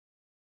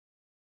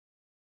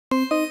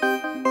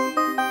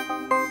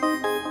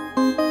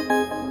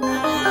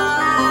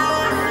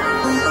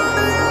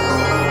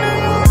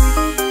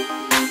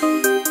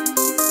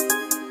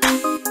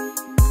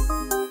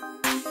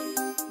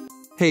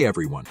Hey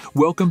everyone,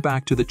 welcome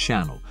back to the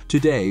channel.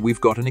 Today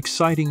we've got an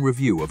exciting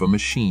review of a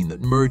machine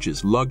that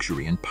merges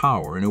luxury and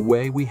power in a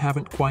way we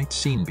haven't quite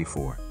seen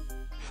before.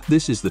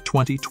 This is the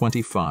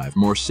 2025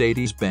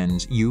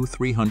 Mercedes-Benz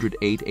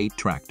U-380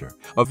 tractor,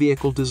 a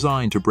vehicle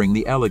designed to bring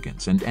the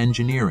elegance and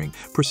engineering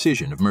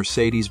precision of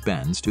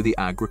Mercedes-Benz to the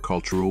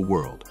agricultural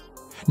world.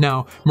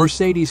 Now,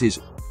 Mercedes is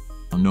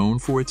known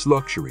for its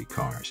luxury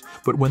cars,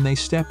 but when they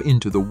step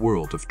into the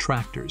world of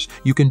tractors,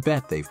 you can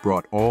bet they've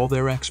brought all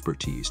their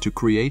expertise to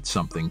create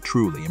something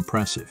truly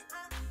impressive.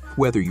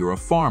 Whether you're a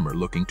farmer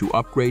looking to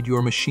upgrade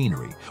your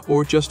machinery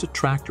or just a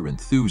tractor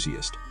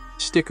enthusiast,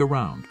 stick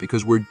around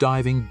because we're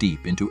diving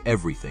deep into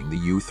everything the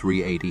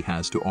U-380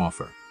 has to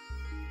offer.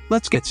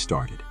 Let's get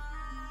started.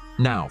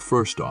 Now,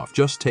 first off,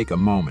 just take a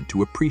moment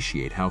to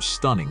appreciate how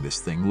stunning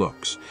this thing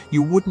looks.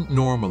 You wouldn't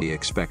normally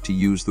expect to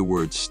use the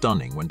word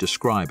stunning when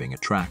describing a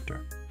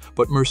tractor,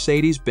 but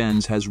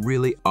Mercedes-Benz has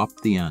really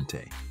upped the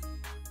ante.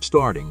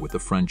 Starting with the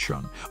front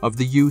run of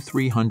the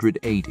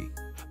U-380,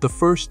 the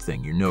first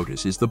thing you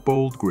notice is the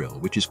bold grille,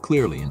 which is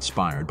clearly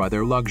inspired by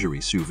their luxury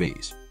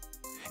SUVs.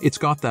 It's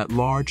got that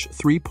large,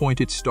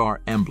 three-pointed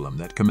star emblem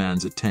that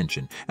commands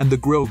attention, and the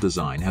grille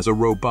design has a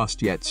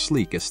robust yet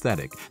sleek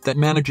aesthetic that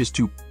manages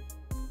to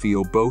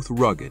feel both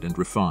rugged and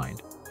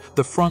refined.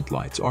 The front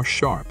lights are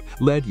sharp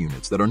LED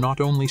units that are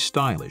not only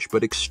stylish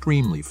but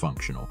extremely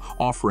functional,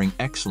 offering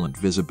excellent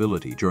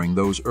visibility during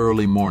those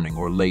early morning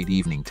or late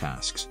evening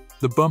tasks.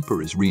 The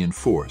bumper is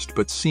reinforced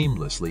but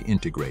seamlessly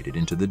integrated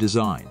into the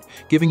design,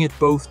 giving it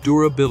both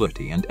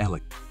durability and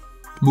elegance.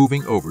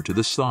 Moving over to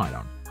the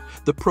side-on,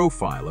 the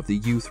profile of the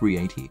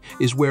U-380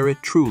 is where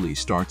it truly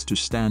starts to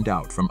stand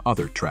out from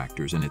other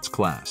tractors in its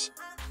class.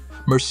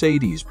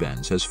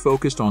 Mercedes-Benz has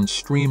focused on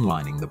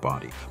streamlining the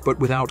body, but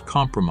without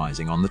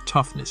compromising on the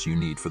toughness you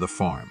need for the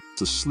farm.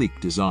 The sleek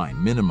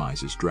design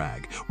minimizes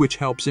drag, which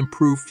helps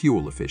improve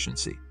fuel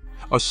efficiency.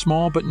 A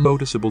small but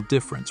noticeable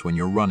difference when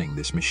you're running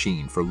this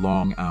machine for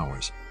long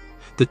hours.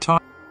 The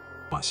top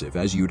is massive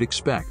as you'd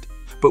expect,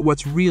 but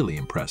what's really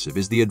impressive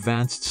is the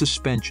advanced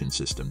suspension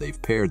system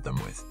they've paired them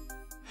with.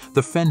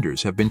 The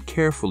fenders have been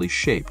carefully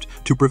shaped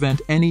to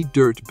prevent any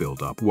dirt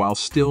buildup while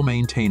still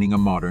maintaining a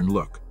modern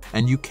look.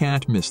 And you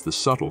can't miss the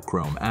subtle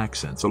chrome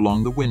accents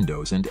along the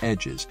windows and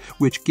edges,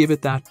 which give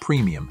it that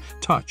premium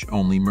touch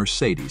only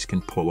Mercedes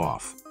can pull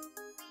off.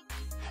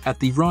 At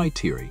the right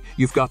here,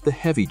 you've got the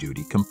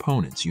heavy-duty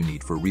components you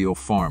need for real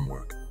farm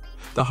work.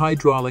 The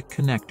hydraulic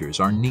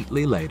connectors are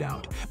neatly laid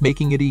out,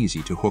 making it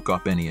easy to hook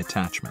up any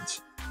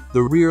attachments.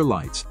 The rear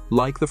lights,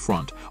 like the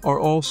front, are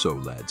also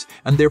LEDs,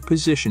 and they're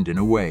positioned in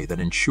a way that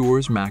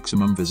ensures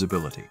maximum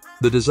visibility.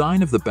 The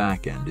design of the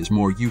back end is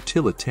more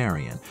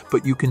utilitarian,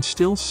 but you can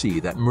still see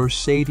that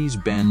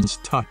Mercedes-Benz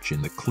touch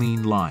in the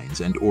clean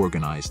lines and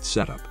organized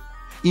setup.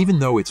 Even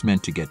though it's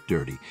meant to get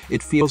dirty,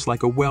 it feels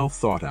like a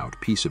well-thought-out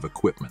piece of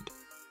equipment.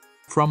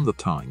 From the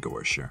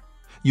Tangorscher,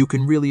 you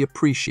can really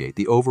appreciate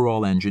the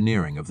overall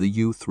engineering of the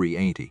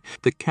U-380.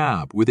 The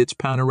cab, with its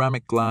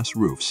panoramic glass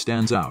roof,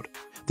 stands out.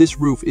 This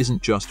roof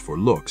isn't just for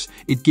looks,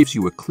 it gives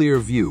you a clear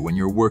view when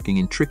you're working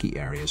in tricky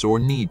areas or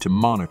need to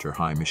monitor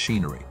high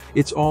machinery.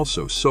 It's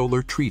also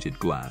solar-treated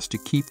glass to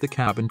keep the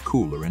cabin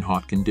cooler in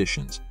hot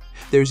conditions.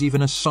 There's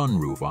even a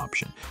sunroof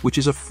option, which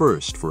is a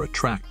first for a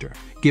tractor,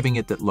 giving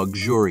it that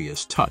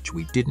luxurious touch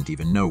we didn't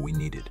even know we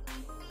needed.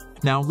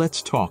 Now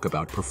let's talk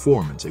about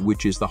performance,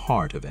 which is the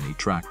heart of any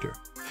tractor.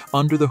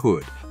 Under the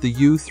hood, the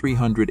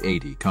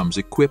U-380 comes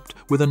equipped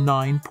with a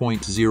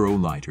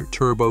 9.0-liter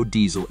turbo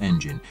diesel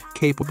engine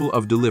capable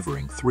of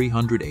delivering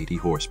 380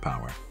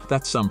 horsepower.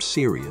 That's some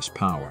serious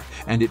power,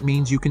 and it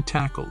means you can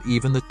tackle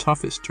even the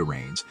toughest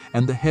terrains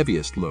and the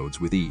heaviest loads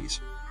with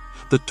ease.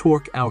 The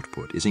torque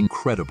output is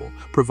incredible,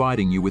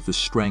 providing you with the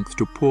strength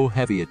to pull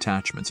heavy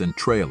attachments and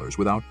trailers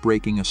without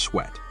breaking a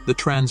sweat. The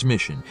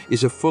transmission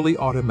is a fully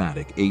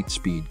automatic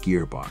 8-speed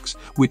gearbox,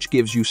 which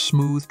gives you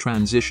smooth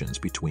transitions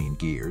between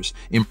gears,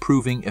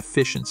 improving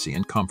efficiency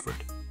and comfort.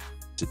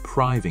 The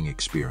driving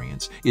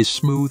experience is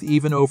smooth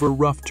even over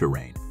rough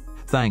terrain,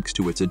 thanks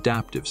to its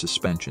adaptive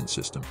suspension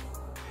system.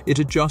 It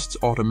adjusts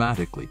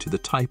automatically to the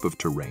type of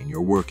terrain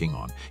you're working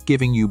on,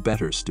 giving you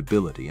better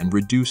stability and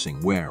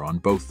reducing wear on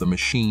both the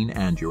machine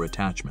and your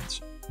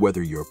attachments.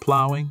 Whether you're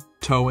plowing,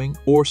 towing,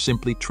 or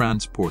simply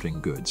transporting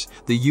goods,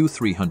 the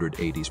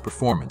U-380's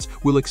performance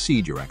will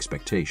exceed your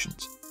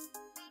expectations.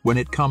 When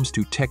it comes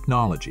to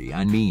technology,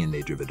 I mean the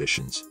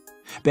editions,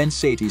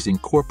 Mercedes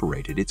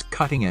incorporated its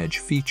cutting-edge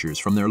features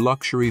from their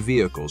luxury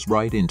vehicles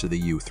right into the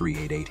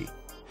U-380.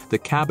 The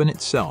cabin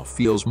itself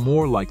feels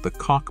more like the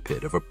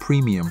cockpit of a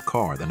premium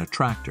car than a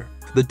tractor.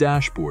 The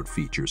dashboard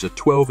features a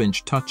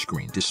 12-inch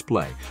touchscreen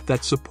display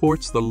that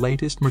supports the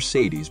latest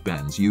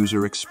Mercedes-Benz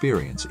user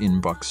experience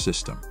inbox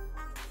system.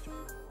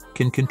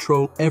 Can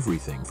control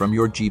everything from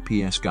your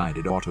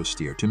GPS-guided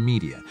autosteer to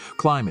media,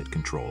 climate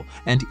control,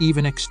 and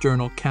even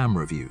external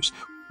camera views.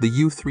 The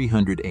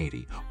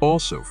U-380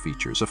 also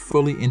features a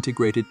fully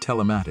integrated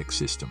telematics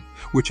system,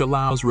 which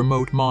allows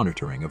remote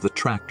monitoring of the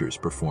tractor's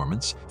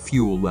performance,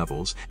 fuel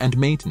levels, and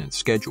maintenance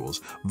schedules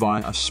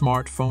via a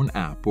smartphone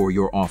app or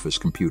your office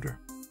computer.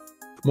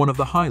 One of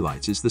the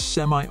highlights is the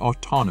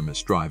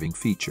semi-autonomous driving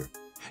feature.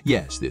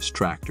 Yes, this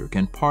tractor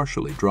can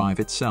partially drive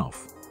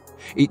itself.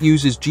 It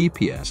uses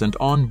GPS and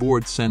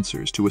onboard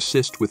sensors to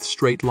assist with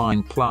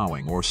straight-line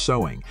plowing or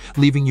sowing,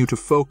 leaving you to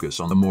focus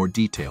on the more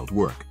detailed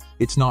work.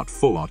 It's not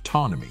full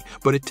autonomy,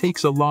 but it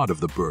takes a lot of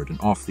the burden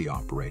off the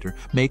operator,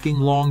 making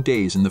long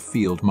days in the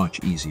field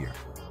much easier.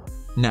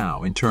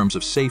 Now, in terms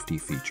of safety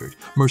features,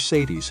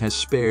 Mercedes has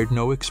spared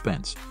no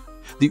expense.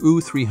 The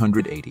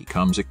U-380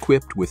 comes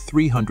equipped with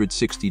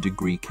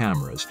 360-degree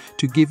cameras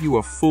to give you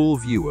a full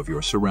view of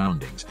your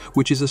surroundings,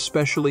 which is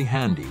especially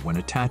handy when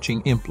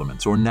attaching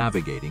implements or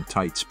navigating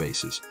tight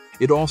spaces.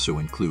 It also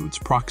includes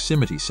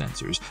proximity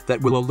sensors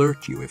that will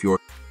alert you if you're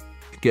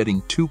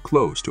getting too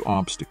close to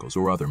obstacles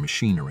or other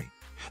machinery.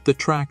 The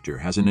tractor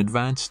has an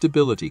advanced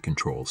stability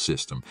control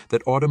system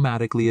that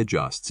automatically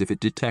adjusts if it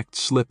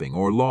detects slipping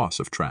or loss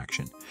of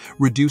traction,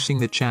 reducing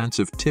the chance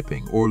of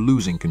tipping or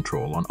losing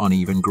control on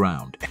uneven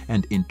ground.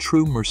 And in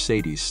true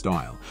Mercedes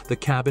style, the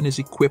cabin is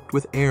equipped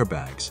with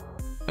airbags.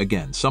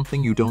 Again,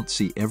 something you don't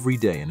see every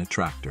day in a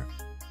tractor.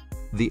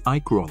 The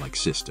hydraulic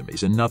system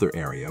is another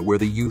area where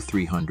the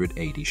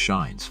U-380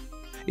 shines.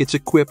 It's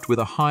equipped with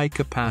a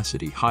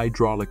high-capacity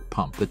hydraulic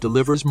pump that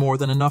delivers more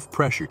than enough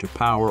pressure to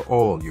power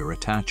all your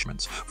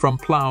attachments, from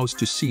plows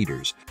to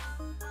seeders,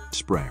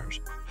 sprayers.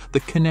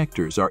 The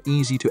connectors are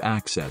easy to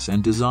access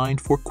and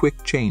designed for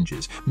quick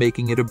changes,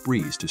 making it a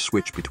breeze to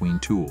switch between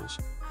tools.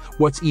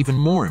 What's even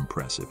more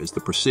impressive is the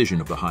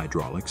precision of the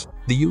hydraulics.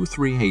 The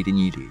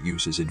U-380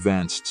 uses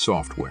advanced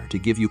software to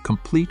give you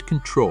complete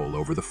control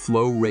over the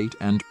flow rate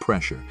and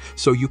pressure,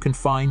 so you can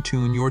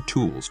fine-tune your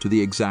tools to the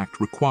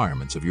exact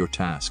requirements of your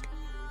task.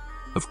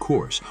 Of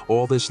course,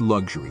 all this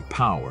luxury,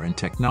 power, and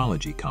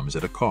technology comes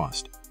at a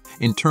cost.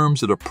 In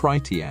terms of the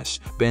price,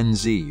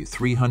 Mercedes-Benz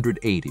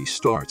U-380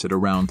 starts at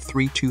around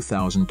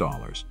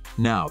 $32,000.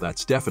 Now,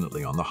 that's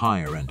definitely on the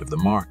higher end of the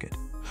market.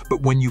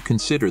 But when you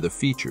consider the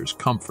features,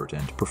 comfort,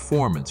 and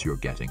performance you're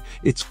getting,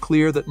 it's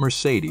clear that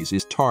Mercedes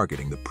is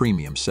targeting the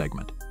premium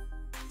segment.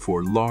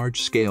 For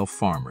large-scale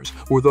farmers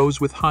or those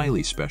with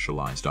highly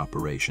specialized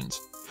operations,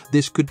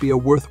 this could be a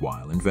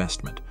worthwhile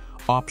investment.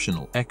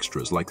 Optional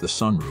extras like the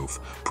sunroof,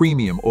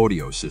 premium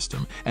audio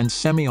system, and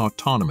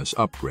semi-autonomous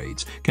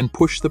upgrades can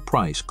push the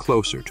price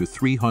closer to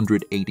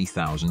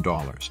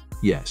 $380,000.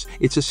 Yes,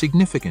 it's a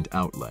significant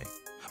outlay,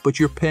 but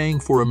you're paying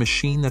for a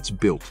machine that's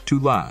built to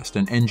last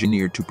and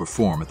engineered to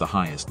perform at the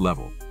highest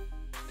level.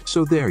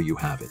 So there you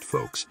have it,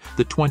 folks,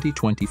 the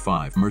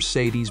 2025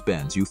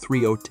 Mercedes-Benz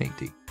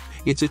U-380.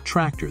 It's a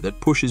tractor that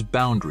pushes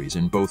boundaries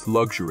in both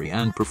luxury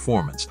and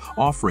performance,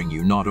 offering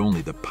you not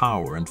only the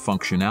power and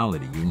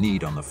functionality you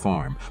need on the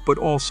farm, but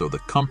also the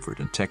comfort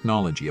and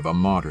technology of a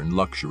modern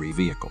luxury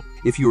vehicle.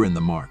 If you're in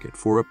the market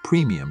for a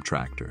premium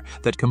tractor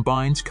that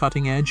combines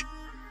cutting-edge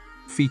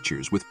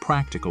features with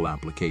practical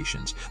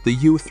applications, the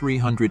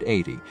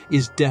U-380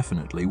 is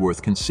definitely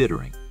worth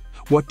considering.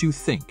 What do you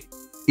think?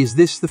 Is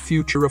this the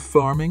future of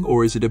farming,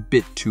 or is it a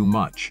bit too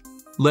much?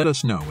 Let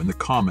us know in the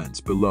comments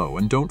below,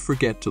 and don't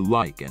forget to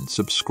like and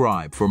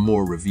subscribe for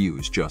more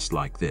reviews just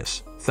like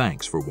this.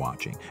 Thanks for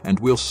watching, and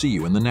we'll see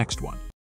you in the next one.